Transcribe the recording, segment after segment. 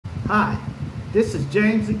Hi, this is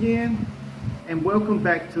James again, and welcome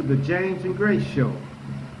back to the James and Grace Show.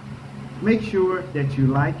 Make sure that you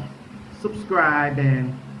like, subscribe,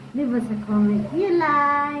 and Leave us a comment if you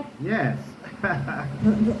like. yes,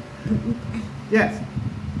 yes.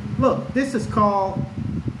 Look, this is called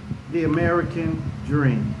the American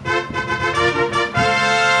Dream. Yes.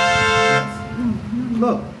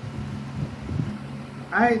 Look,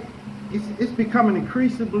 it's becoming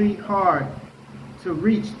increasingly hard to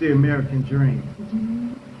reach the American dream.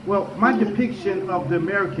 Well, my depiction of the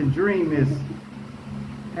American dream is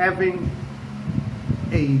having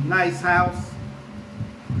a nice house,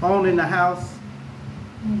 owning a house,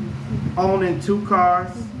 owning 2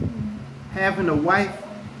 cars, having a wife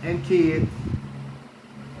and kids,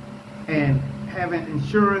 and having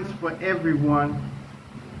insurance for everyone,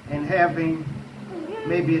 and having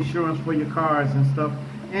maybe insurance for your cars and stuff,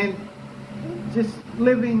 and just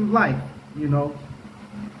living life, you know.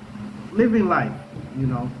 Living life, you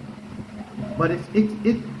know. But it's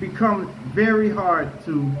become very hard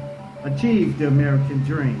to achieve the American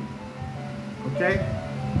dream. Okay?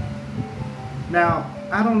 Now,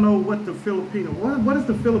 I don't know what the Filipino, what is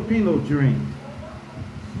the Filipino dream?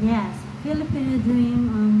 Yes, Filipino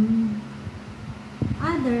dream.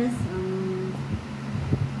 Others,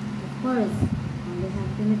 of course, they have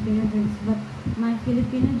Filipino dreams. But my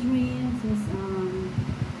Filipino dreams is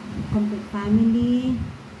complete family.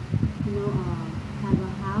 You know, have a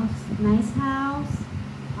house, nice house,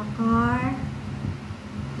 a car,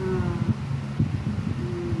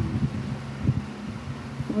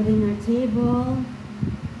 food in our table,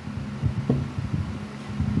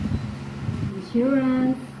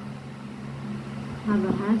 insurance, have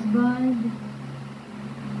a husband.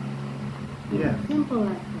 Yeah. Simple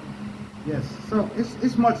like that. Yes. So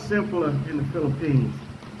it's much simpler in the Philippines,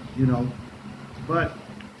 you know. But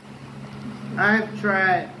I've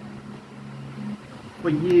tried for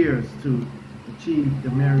years to achieve the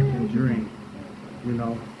American dream, you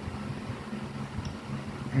know.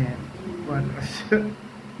 And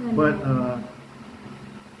but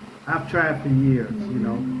I've tried for years, you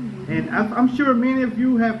know. And I'm sure many of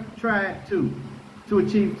you have tried too to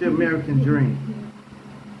achieve the American dream,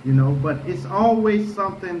 you know. But it's always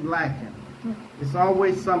something lacking. It's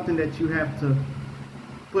always something that you have to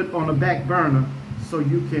put on the back burner so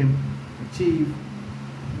you can achieve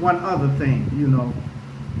one other thing, you know.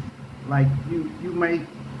 Like you may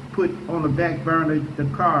put on the back burner the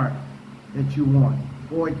car that you want,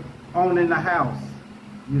 or owning a house,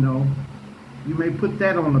 you know. You may put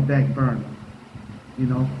that on the back burner, you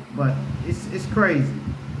know. But it's crazy.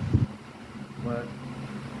 But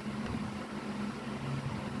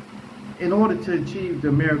in order to achieve the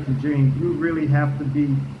American dream, you really have to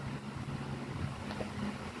be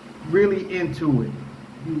really into it.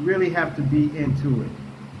 You really have to be into it.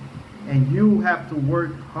 And you have to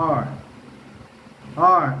work hard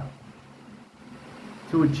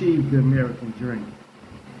to achieve the American dream.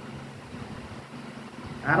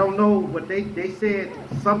 I don't know, but they said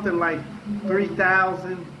something like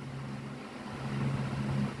 3,000,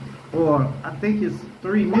 or I think it's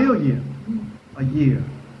 3 million a year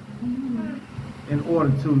in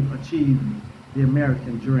order to achieve the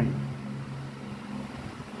American dream.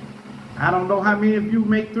 I don't know how many of you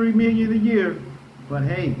make 3 million a year, but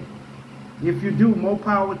hey, if you do, more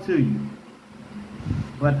power to you.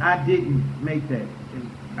 But I didn't make that. And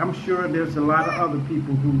I'm sure there's a lot of other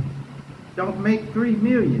people who don't make 3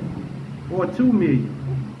 million or 2 million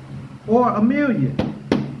or 1 million,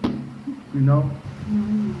 you know.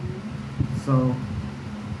 So,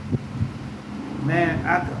 man,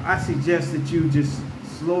 I suggest that you just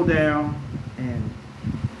slow down and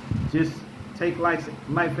just take life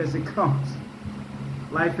as it comes.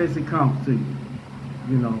 Life as it comes to you,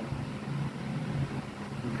 you know.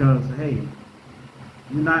 Because, hey,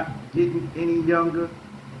 you're not getting any younger.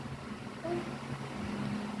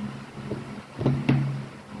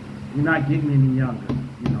 You're not getting any younger,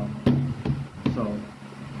 you know. So,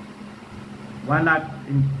 why not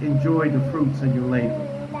enjoy the fruits of your labor?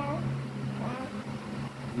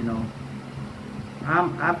 You know,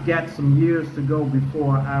 I've got some years to go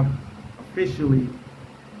before I officially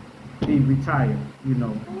be retired, you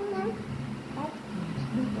know.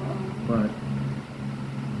 But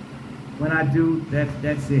when I do,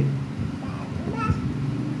 that's it.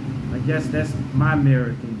 I guess that's my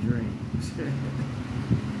American dream.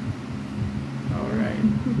 All right,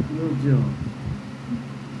 Little June.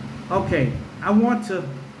 Okay, I want to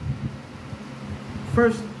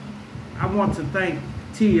thank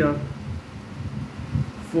Tia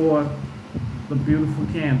for the beautiful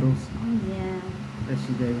candles Oh yeah. that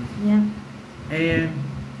she gave us. Yeah. And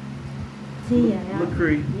Tia, yeah.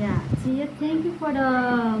 Lacree. Yeah, Tia, thank you for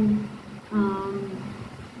the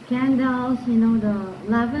candles, you know,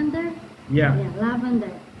 the lavender. Yeah. Yeah,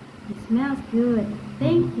 lavender. It smells good.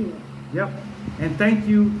 Thank you. Yep. And thank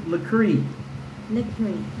you, Lacree,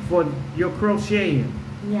 Lacree. for your crocheting.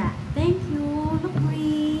 Yeah, thank you,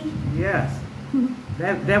 Lacree. Yes.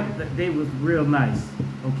 That they was real nice.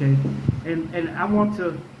 Okay. And I want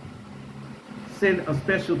to send a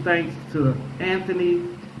special thanks to Anthony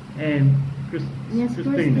and Yes,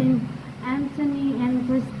 Christina. Christine, Anthony and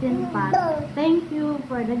Christine Pat. Thank you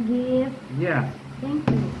for the gift. Yeah. Thank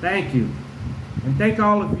you. Thank you. And thank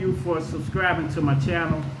all of you for subscribing to my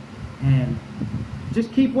channel. And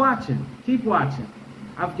just keep watching. Keep watching.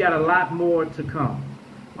 I've got a lot more to come.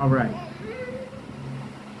 All right.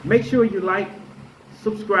 Make sure you like,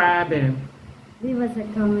 subscribe, and Leave us a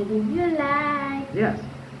comment if you like. yes.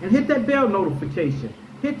 And hit that bell notification.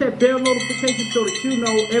 Hit that bell notification so that you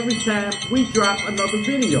know every time we drop another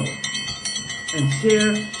video. And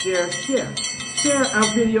share, share, share. Share our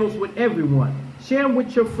videos with everyone. Share them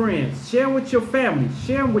with your friends. Share them with your family.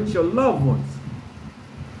 Share them with your loved ones.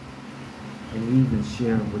 And even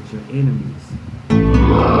share them with your enemies.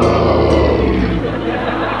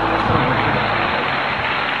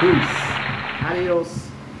 Peace. Adios.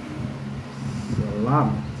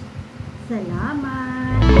 Salamat.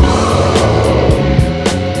 Salamat.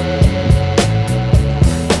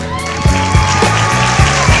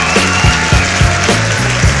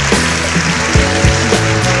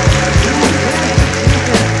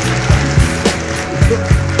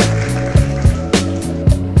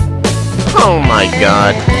 Oh my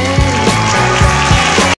God.